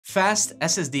Fast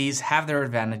SSDs have their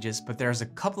advantages, but there's a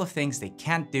couple of things they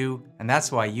can't do, and that's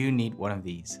why you need one of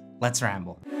these. Let's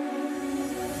ramble.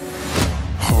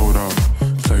 Hold up,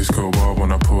 place go wild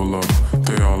when I pull up.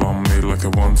 They all on me like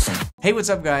it wants some. Hey, what's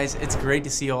up guys? It's great to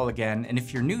see you all again. And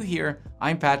if you're new here,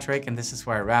 I'm Patrick and this is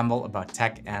where I ramble about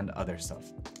tech and other stuff.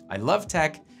 I love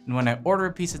tech, and when I order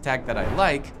a piece of tech that I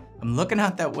like, I'm looking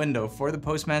out that window for the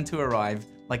postman to arrive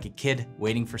like a kid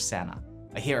waiting for Santa.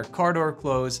 I hear a car door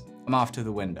close, I'm off to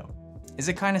the window. Is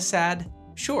it kind of sad?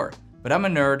 Sure, but I'm a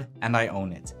nerd and I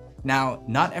own it. Now,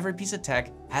 not every piece of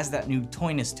tech has that new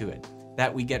toyness to it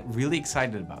that we get really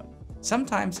excited about.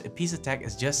 Sometimes a piece of tech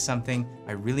is just something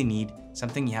I really need,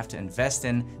 something you have to invest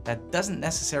in that doesn't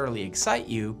necessarily excite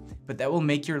you, but that will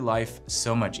make your life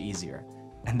so much easier.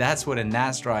 And that's what a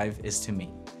NAS drive is to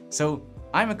me. So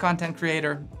I'm a content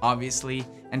creator, obviously,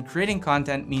 and creating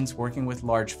content means working with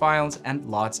large files and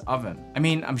lots of them. I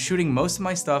mean, I'm shooting most of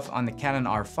my stuff on the Canon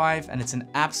R5 and it's an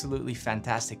absolutely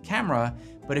fantastic camera,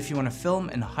 but if you want to film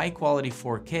in high quality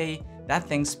 4K, that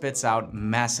thing spits out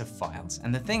massive files.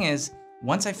 And the thing is,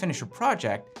 once I finish a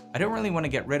project, I don't really want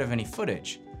to get rid of any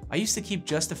footage. I used to keep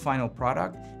just the final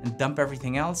product and dump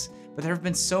everything else, but there have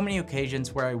been so many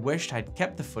occasions where I wished I'd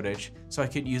kept the footage so I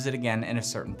could use it again in a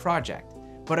certain project.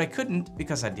 But I couldn't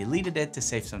because I deleted it to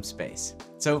save some space.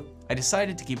 So I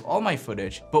decided to keep all my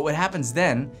footage, but what happens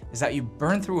then is that you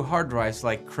burn through hard drives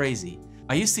like crazy.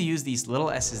 I used to use these little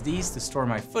SSDs to store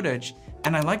my footage,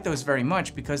 and I like those very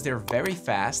much because they're very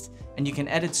fast and you can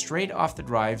edit straight off the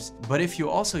drives, but if you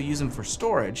also use them for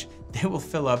storage, they will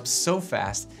fill up so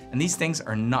fast, and these things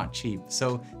are not cheap.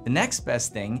 So the next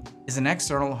best thing is an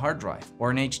external hard drive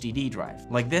or an HDD drive,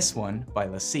 like this one by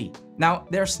LaCie. Now,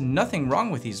 there's nothing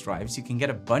wrong with these drives. You can get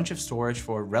a bunch of storage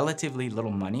for relatively little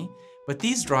money, but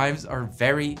these drives are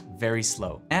very, very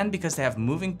slow. And because they have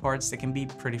moving parts, they can be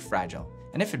pretty fragile.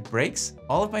 And if it breaks,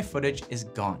 all of my footage is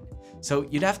gone. So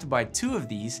you'd have to buy 2 of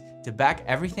these to back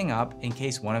everything up in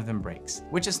case one of them breaks,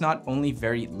 which is not only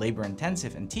very labor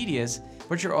intensive and tedious,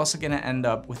 but you're also gonna end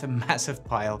up with a massive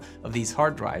pile of these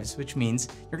hard drives, which means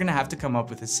you're gonna have to come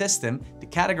up with a system to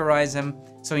categorize them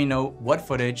so you know what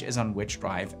footage is on which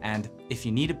drive. And if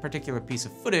you need a particular piece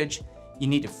of footage, you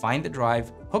need to find the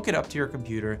drive, hook it up to your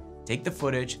computer, take the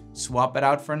footage, swap it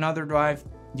out for another drive.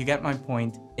 You get my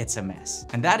point, it's a mess.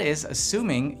 And that is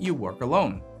assuming you work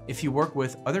alone. If you work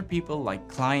with other people like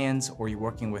clients or you're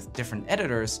working with different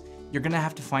editors, you're gonna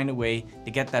have to find a way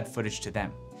to get that footage to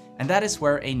them. And that is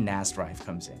where a NAS drive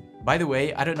comes in. By the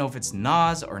way, I don't know if it's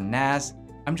NAS or NAS,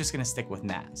 I'm just gonna stick with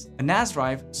NAS. A NAS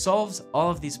drive solves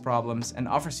all of these problems and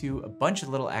offers you a bunch of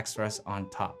little extras on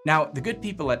top. Now, the good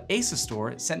people at Asus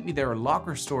Store sent me their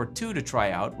Locker Store 2 to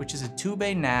try out, which is a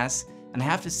 2-bay NAS. And I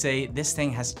have to say, this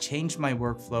thing has changed my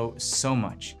workflow so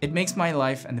much. It makes my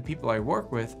life and the people I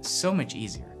work with so much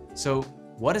easier. So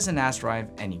what is a NAS drive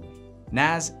anyway?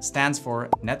 NAS stands for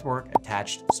Network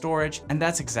Attached Storage, and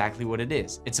that's exactly what it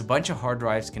is. It's a bunch of hard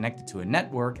drives connected to a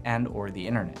network and or the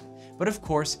internet. But of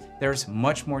course, there's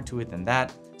much more to it than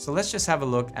that. So let's just have a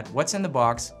look at what's in the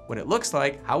box, what it looks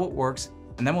like, how it works,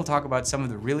 and then we'll talk about some of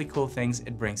the really cool things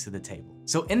it brings to the table.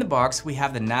 So in the box, we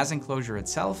have the NAS enclosure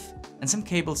itself and some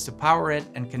cables to power it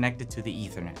and connect it to the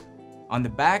Ethernet. On the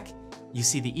back, you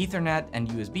see the Ethernet and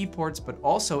USB ports, but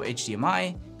also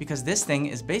HDMI, because this thing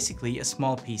is basically a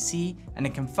small PC and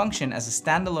it can function as a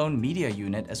standalone media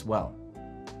unit as well.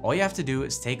 All you have to do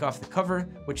is take off the cover,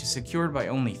 which is secured by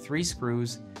only 3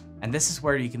 screws, and this is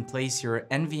where you can place your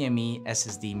NVMe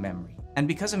SSD memory. And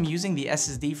because I'm using the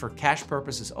SSD for cache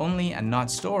purposes only and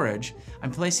not storage,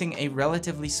 I'm placing a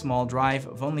relatively small drive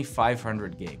of only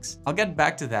 500 gigs. I'll get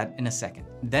back to that in a second.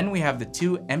 Then we have the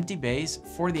 2 empty bays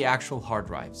for the actual hard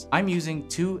drives. I'm using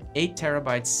 2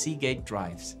 8TB Seagate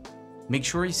drives. Make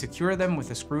sure you secure them with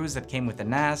the screws that came with the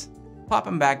NAS, pop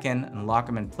them back in and lock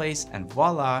them in place, and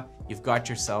voila, you've got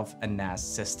yourself a NAS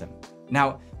system.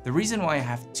 Now, the reason why I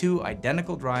have 2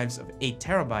 identical drives of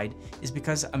 8TB is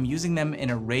because I'm using them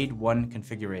in a RAID 1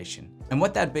 configuration. And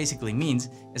what that basically means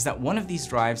is that one of these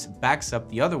drives backs up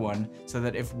the other one so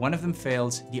that if one of them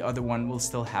fails, the other one will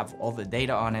still have all the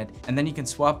data on it. And then you can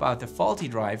swap out the faulty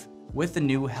drive with the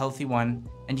new healthy one,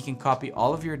 and you can copy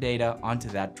all of your data onto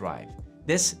that drive.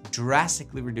 This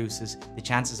drastically reduces the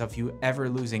chances of you ever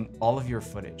losing all of your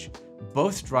footage.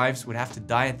 Both drives would have to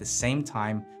die at the same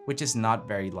time, which is not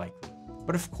very likely.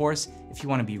 But of course, if you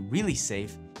want to be really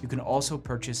safe, you can also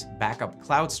purchase backup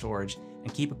cloud storage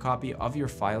and keep a copy of your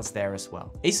files there as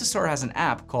well. Asus Store has an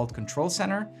app called Control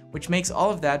Center, which makes all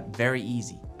of that very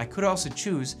easy. I could also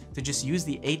choose to just use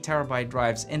the 8TB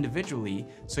drives individually,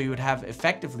 so you would have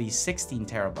effectively 16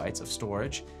 terabytes of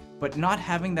storage, but not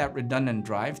having that redundant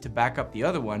drive to back up the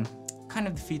other one kind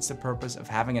of defeats the purpose of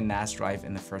having a NAS drive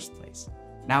in the first place.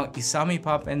 Now, you saw me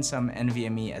pop in some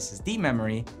NVMe SSD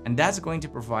memory, and that's going to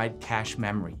provide cache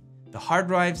memory. The hard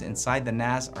drives inside the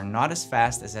NAS are not as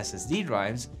fast as SSD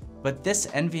drives, but this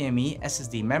NVMe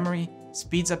SSD memory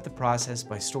speeds up the process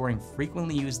by storing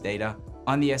frequently used data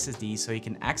on the SSD so you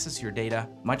can access your data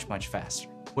much faster.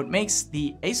 What makes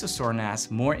the ASUS NAS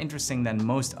more interesting than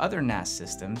most other NAS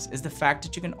systems is the fact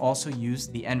that you can also use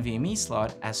the NVMe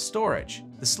slot as storage.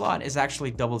 The slot is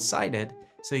actually double-sided,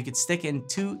 so you could stick in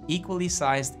two equally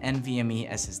sized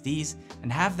NVMe SSDs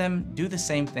and have them do the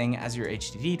same thing as your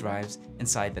HDD drives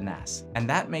inside the NAS. And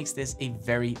that makes this a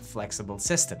very flexible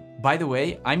system. By the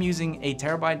way, I'm using 8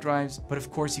 TB drives, but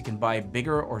of course you can buy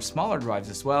bigger or smaller drives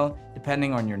as well,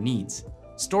 depending on your needs.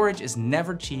 Storage is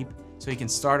never cheap, so you can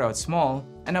start out small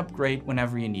and upgrade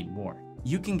whenever you need more.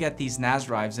 You can get these NAS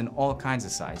drives in all kinds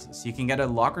of sizes. You can get a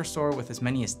locker store with as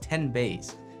many as 10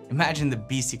 bays. Imagine the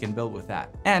beast you can build with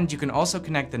that. And you can also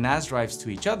connect the NAS drives to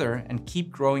each other and keep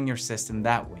growing your system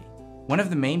that way. One of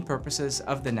the main purposes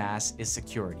of the NAS is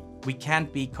security. We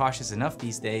can't be cautious enough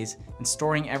these days, and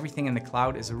storing everything in the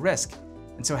cloud is a risk.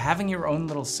 And so having your own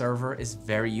little server is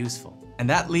very useful. And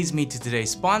that leads me to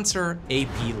today's sponsor,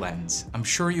 AP Lens. I'm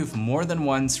sure you've more than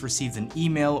once received an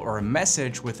email or a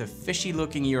message with a fishy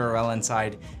looking URL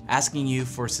inside asking you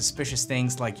for suspicious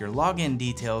things like your login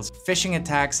details. Phishing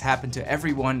attacks happen to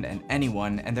everyone and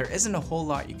anyone, and there isn't a whole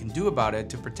lot you can do about it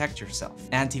to protect yourself.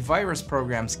 Antivirus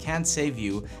programs can't save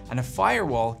you, and a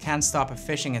firewall can't stop a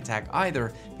phishing attack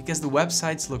either because the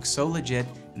websites look so legit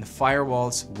and the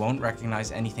firewalls won't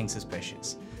recognize anything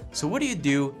suspicious. So what do you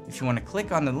do if you want to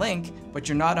click on the link, but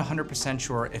you're not 100%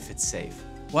 sure if it's safe?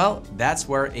 Well, that's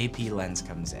where AP Lens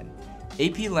comes in.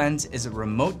 AP Lens is a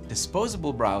remote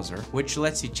disposable browser which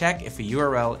lets you check if a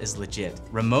URL is legit.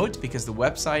 Remote because the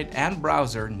website and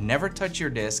browser never touch your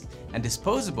disk, and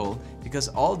disposable because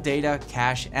all data,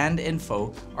 cache, and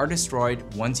info are destroyed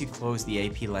once you close the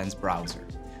AP Lens browser.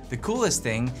 The coolest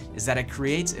thing is that it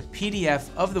creates a PDF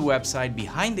of the website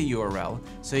behind the URL,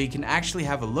 so you can actually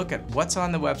have a look at what's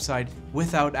on the website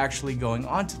without actually going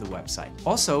onto the website.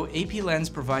 Also, AP Lens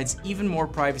provides even more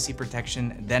privacy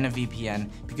protection than a VPN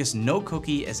because no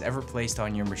cookie is ever placed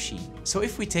on your machine. So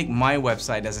if we take my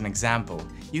website as an example,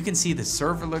 you can see the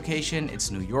server location,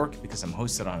 it's New York because I'm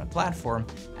hosted on a platform,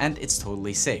 and it's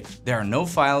totally safe. There are no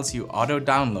files you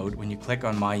auto-download when you click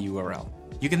on my URL.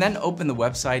 You can then open the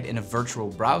website in a virtual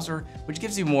browser, which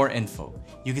gives you more info.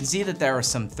 You can see that there are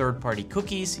some third-party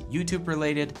cookies, YouTube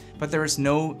related, but there is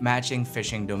no matching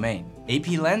phishing domain.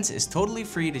 AP Lens is totally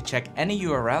free to check any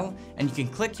URL, and you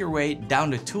can click your way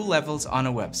down to 2 levels on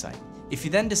a website. If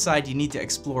you then decide you need to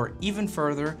explore even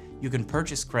further, you can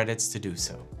purchase credits to do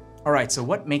so. Alright, so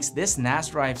what makes this NAS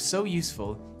drive so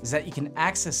useful is that you can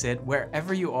access it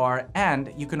wherever you are,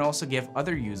 and you can also give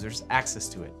other users access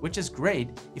to it, which is great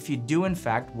if you do in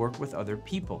fact work with other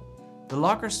people. The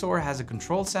Locker Store has a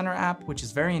control center app which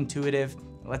is very intuitive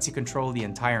and lets you control the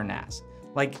entire NAS.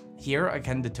 Like here I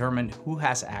can determine who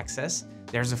has access,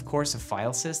 there's of course a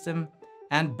file system,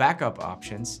 and backup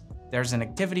options. There's an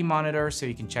activity monitor so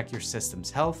you can check your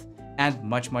system's health, and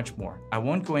much more. I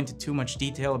won't go into too much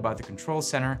detail about the control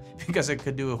center because I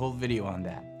could do a whole video on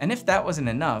that. And if that wasn't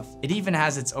enough, it even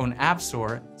has its own app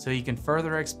store so you can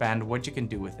further expand what you can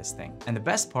do with this thing. And the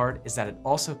best part is that it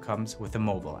also comes with a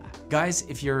mobile app. Guys,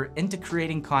 if you're into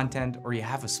creating content, or you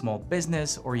have a small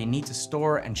business, or you need to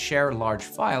store and share large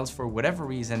files for whatever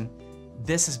reason,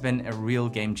 this has been a real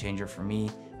game changer for me,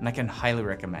 and I can highly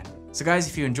recommend it. So guys,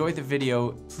 if you enjoyed the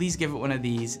video, please give it one of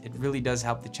these. It really does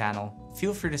help the channel.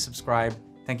 Feel free to subscribe.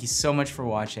 Thank you so much for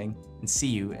watching, and see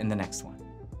you in the next one.